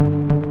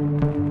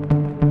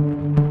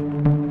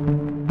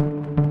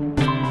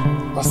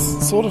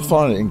sort of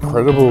find it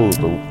incredible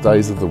the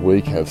days of the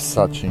week have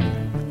such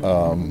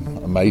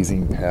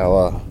amazing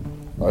power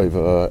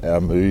over our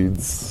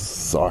moods,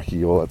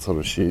 psyche, all that sort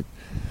of shit.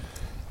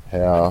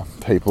 How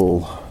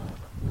people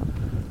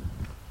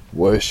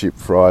worship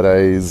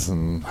Fridays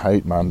and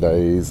hate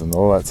Mondays and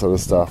all that sort of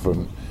stuff,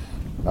 and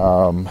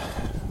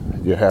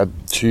how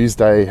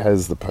Tuesday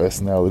has the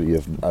personality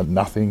of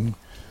nothing,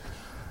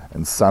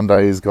 and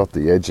Sunday's got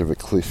the edge of a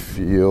cliff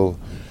feel.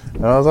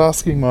 And I was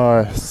asking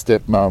my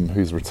stepmum,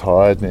 who's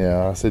retired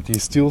now, I said, do you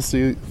still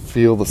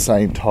feel the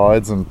same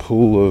tides and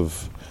pull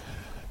of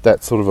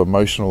that sort of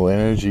emotional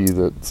energy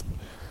that's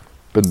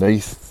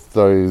beneath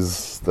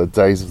the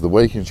days of the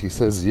week? And she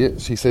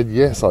said,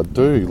 yes, I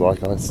do.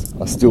 Like, I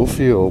still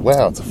feel,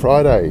 wow, it's a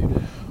Friday.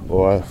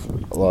 Or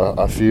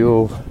I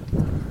feel,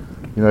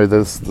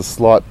 there's the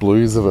slight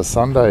blues of a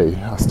Sunday.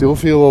 I still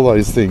feel all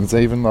those things,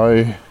 even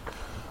though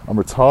I'm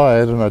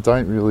retired and I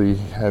don't really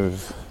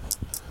have...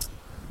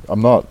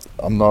 I'm not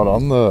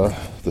on the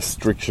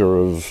stricture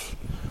of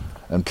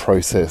and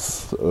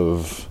process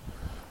of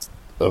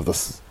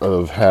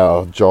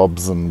how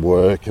jobs and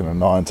work and a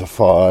 9 to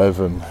 5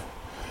 and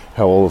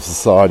how all of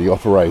society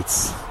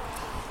operates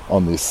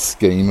on this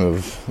scheme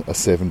of a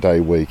 7-day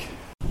week.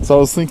 So I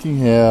was thinking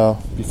how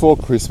before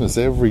Christmas,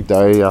 every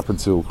day up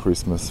until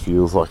Christmas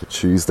feels like a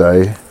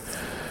Tuesday.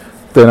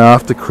 Then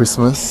after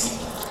Christmas,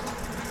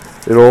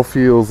 it all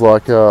feels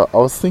like I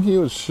was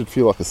thinking it should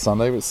feel like a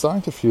Sunday, but it's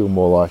starting to feel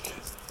more like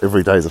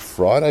every day's a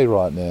Friday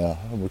right now.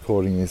 I'm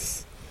recording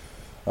this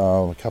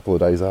a couple of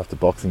days after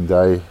Boxing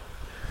Day.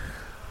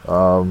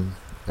 And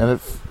it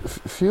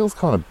feels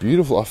kind of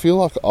beautiful. I feel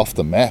like off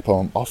the map,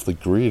 I'm off the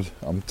grid.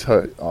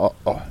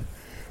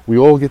 We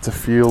all get to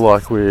feel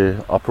like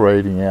we're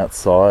operating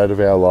outside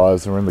of our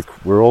lives.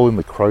 We're all in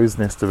the crow's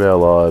nest of our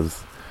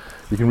lives.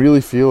 You can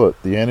really feel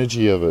it, the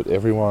energy of it.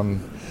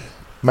 Everyone,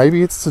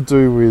 maybe it's to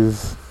do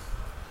with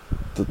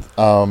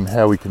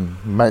how we can,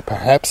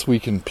 perhaps we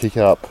can pick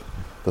up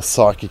the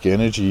psychic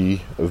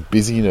energy of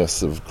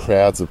busyness, of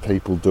crowds of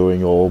people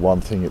doing all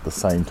one thing at the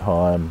same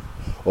time,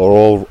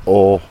 or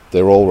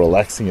they're all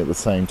relaxing at the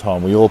same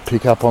time. We all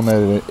pick up on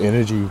that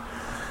energy,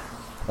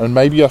 and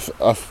maybe I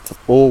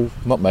feel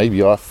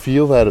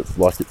that it's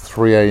like at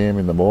 3 a.m.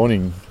 in the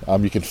morning.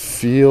 You can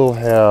feel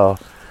how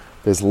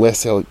there's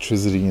less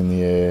electricity in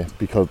the air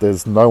because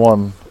there's no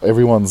one.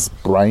 Everyone's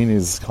brain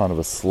is kind of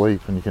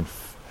asleep, and you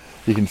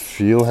can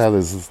feel how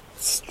there's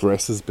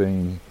stresses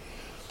being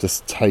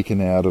just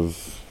taken out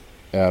of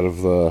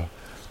the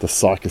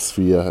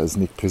psychosphere, as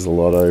Nick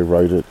Pizzolatto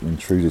wrote it in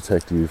True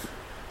Detective.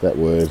 That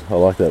word, I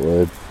like that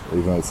word,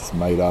 even though it's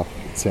made up,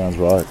 it sounds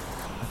right.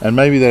 And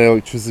maybe that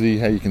electricity,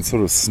 how you can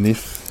sort of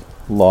sniff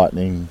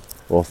lightning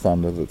or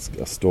thunder, that's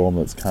a storm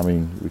that's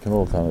coming. We can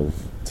all kind of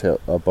tell,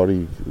 our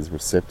body is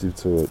receptive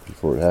to it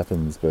before it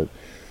happens. But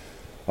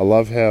I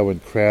love how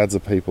when crowds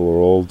of people are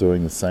all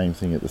doing the same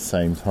thing at the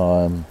same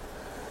time,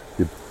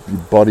 your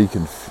body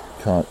can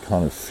kind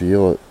of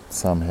feel it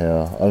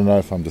somehow. I don't know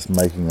if I'm just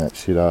making that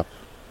shit up,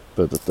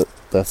 but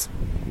that's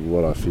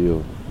what I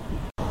feel.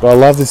 But I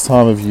love this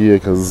time of year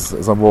because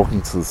as I'm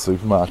walking to the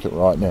supermarket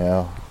right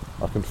now,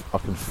 I can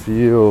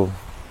feel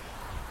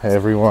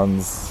how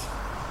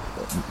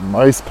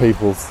most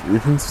people, you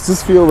can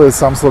just feel there's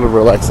some sort of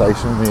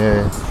relaxation in the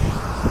air.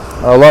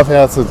 I love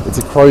how it's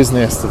a crow's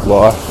nest of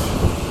life,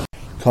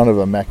 kind of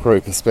a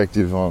macro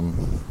perspective on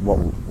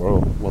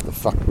what the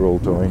fuck we're all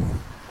doing.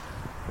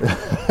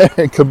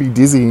 It could be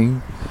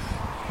dizzying.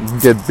 You can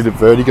get a bit of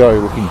vertigo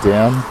looking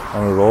down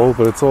on it all,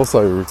 but it's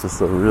also just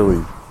a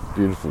really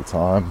beautiful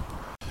time.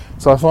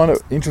 So I find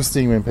it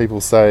interesting when people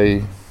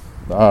say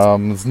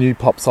there's new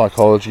pop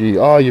psychology.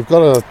 Oh, you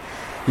got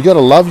to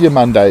love your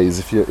Mondays.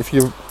 If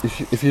you're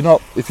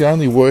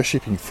only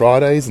worshipping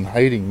Fridays and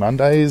hating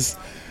Mondays,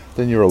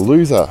 then you're a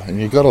loser,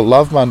 and you've got to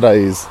love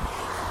Mondays.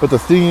 But the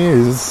thing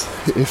is,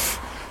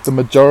 if the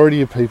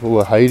majority of people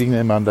are hating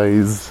their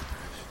Mondays,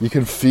 you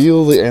can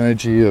feel the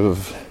energy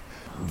of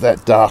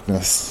that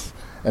darkness.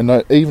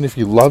 And even if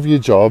you love your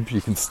job, you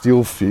can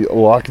still feel,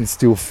 or I can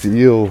still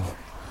feel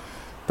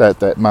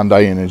that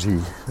Monday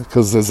energy,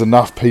 because there's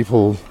enough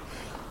people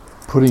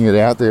putting it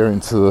out there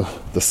into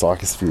the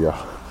psychosphere.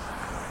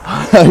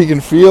 You can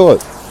feel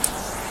it.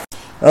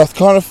 And I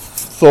kind of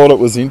thought it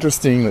was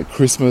interesting that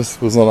Christmas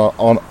was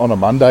on a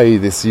Monday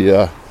this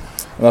year,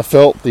 and I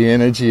felt the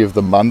energy of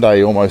the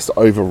Monday almost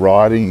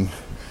overriding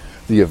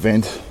the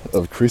event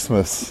of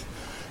Christmas.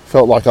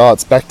 Felt like,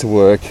 it's back to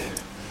work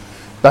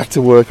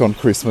on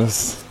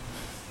Christmas,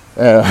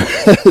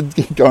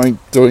 doing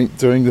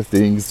the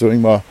things,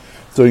 doing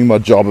my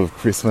job of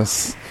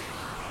Christmas,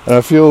 and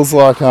it feels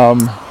like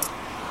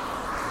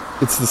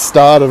it's the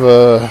start of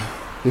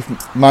if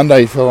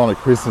Monday fell on a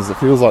Christmas, it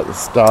feels like the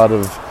start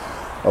of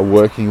a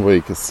working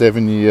week, a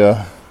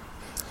 7-year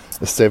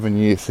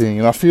thing.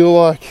 And I feel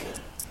like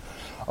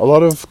a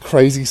lot of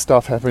crazy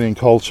stuff happened in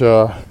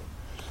culture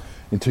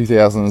in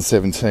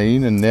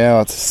 2017, and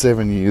now it's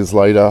 7 years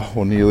later,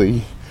 or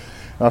nearly.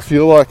 And I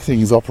feel like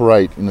things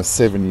operate in a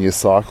 7-year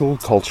cycle.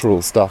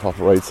 Cultural stuff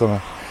operates on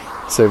a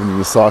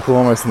 7-year cycle,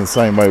 almost in the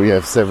same way we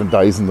have 7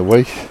 days in the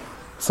week.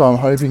 So I'm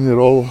hoping that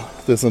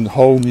there's a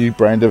whole new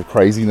brand of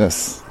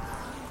craziness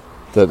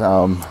that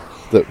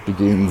that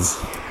begins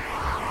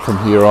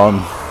from here on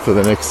for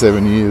the next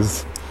 7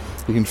 years.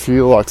 You can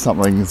feel like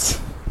something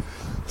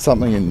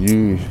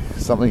new,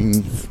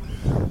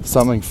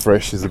 something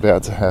fresh is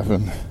about to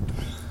happen.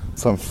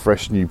 Some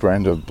fresh new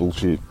brand of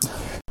bullshit.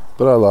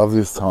 But I love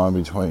this time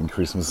between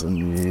Christmas and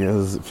New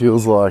Year's. It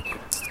feels like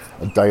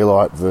a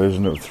daylight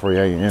version of 3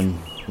 a.m.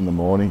 in the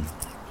morning.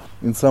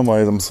 In some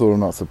ways I'm sort of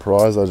not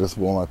surprised. I just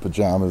wore my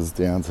pyjamas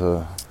down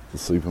to the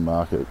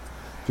supermarket.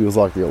 Feels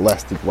like the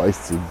elastic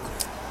waisted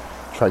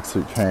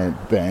tracksuit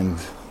pant band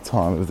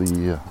time of the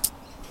year.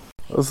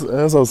 As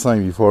I was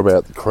saying before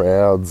about the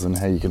crowds and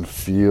how you can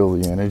feel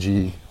the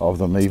energy of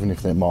them even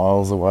if they're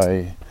miles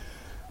away.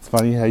 It's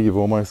funny how you've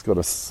almost got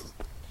to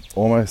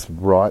almost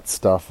write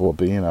stuff or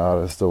be an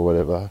artist or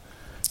whatever.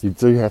 You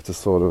do have to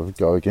sort of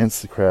go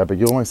against the crowd, but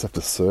you almost have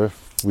to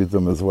surf with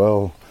them as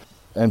well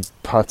and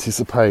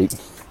participate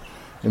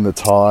in the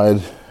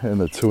tide and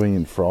the toing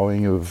and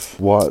froing of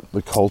what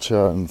the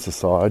culture and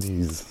society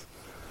is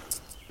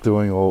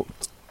doing all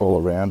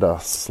around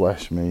us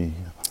 / me.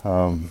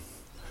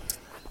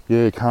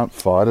 You can't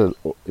fight it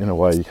in a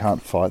way. You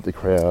can't fight the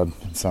crowd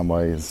in some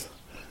ways.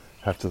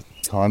 You have to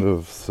kind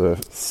of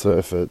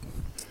surf it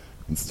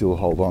and still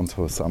hold on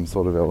to some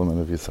sort of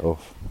element of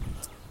yourself.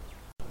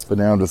 But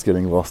now I'm just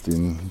getting lost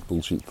in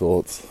bullshit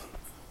thoughts.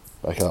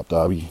 Back up,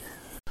 Darby.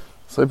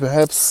 So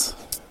perhaps,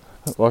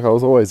 like I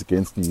was always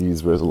against New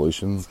Year's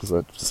resolutions because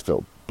I just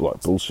felt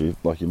like bullshit.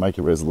 Like you make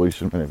a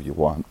resolution whenever you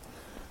want,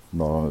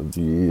 not on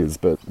New Year's.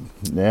 But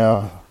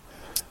now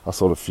I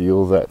sort of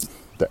feel that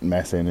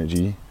mass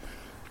energy.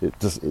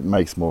 It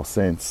makes more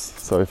sense.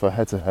 So if I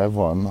had to have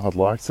one, I'd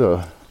like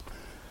to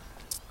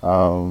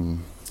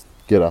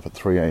get up at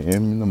 3 a.m.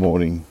 in the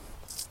morning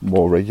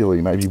more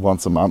regularly, maybe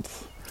once a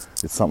month.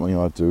 It's something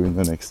I do in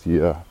the next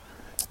year,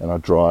 and I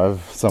drive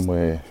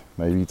somewhere,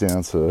 maybe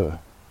down to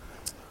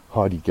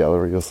Heidi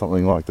Gallery or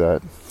something like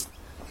that,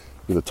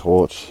 with a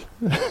torch,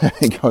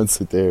 and go and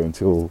sit there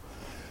until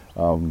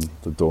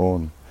the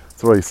dawn.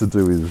 That's what I used to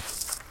do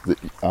with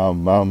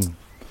Mum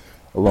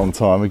a long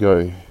time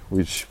ago.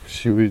 Which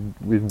she'd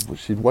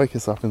wake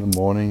us up in the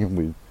morning, and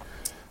we'd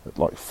at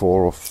like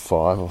 4 or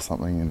 5 or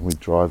something, and we'd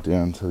drive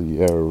down to the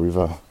Yarra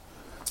River,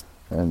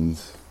 and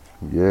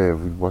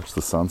we'd watch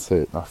the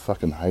sunset. I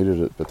fucking hated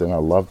it, but then I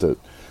loved it.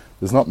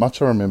 There's not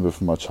much I remember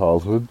from my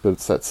childhood, but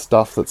it's that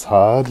stuff that's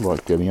hard,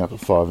 like getting up at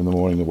 5 in the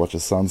morning to watch a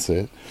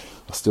sunset.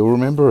 I still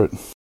remember it.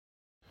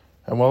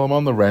 And while I'm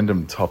on the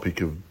random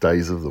topic of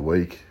days of the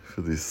week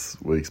for this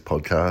week's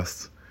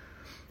podcast,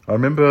 I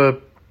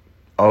remember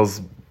I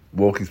was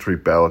walking through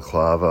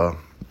Balaclava,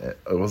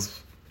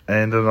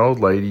 and an old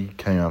lady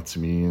came up to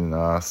me and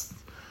asked,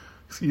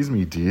 "Excuse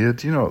me, dear,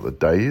 do you know what the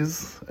day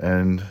is?"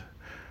 And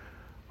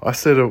I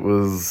said it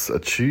was a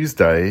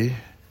Tuesday,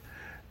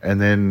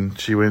 and then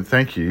she went,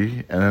 "Thank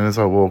you." And then as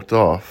I walked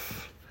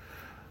off,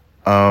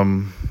 I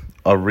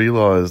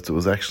realised it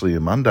was actually a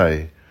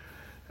Monday.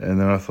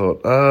 And then I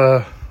thought,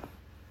 oh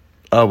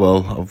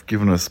well, I've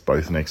given us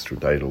both an extra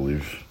day to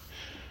live.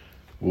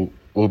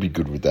 We'll be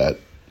good with that.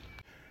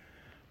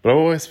 But I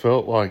always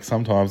felt like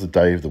sometimes a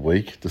day of the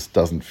week just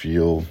doesn't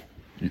feel,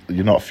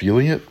 you're not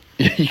feeling it.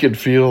 You can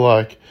feel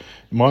like it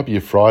might be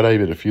a Friday,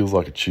 but it feels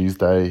like a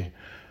Tuesday,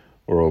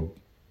 or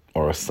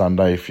a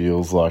Sunday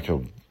feels like a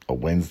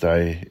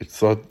Wednesday.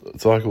 It's like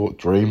what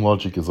dream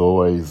logic is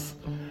always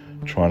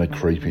trying to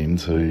creep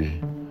into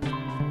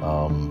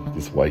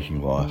this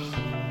waking life.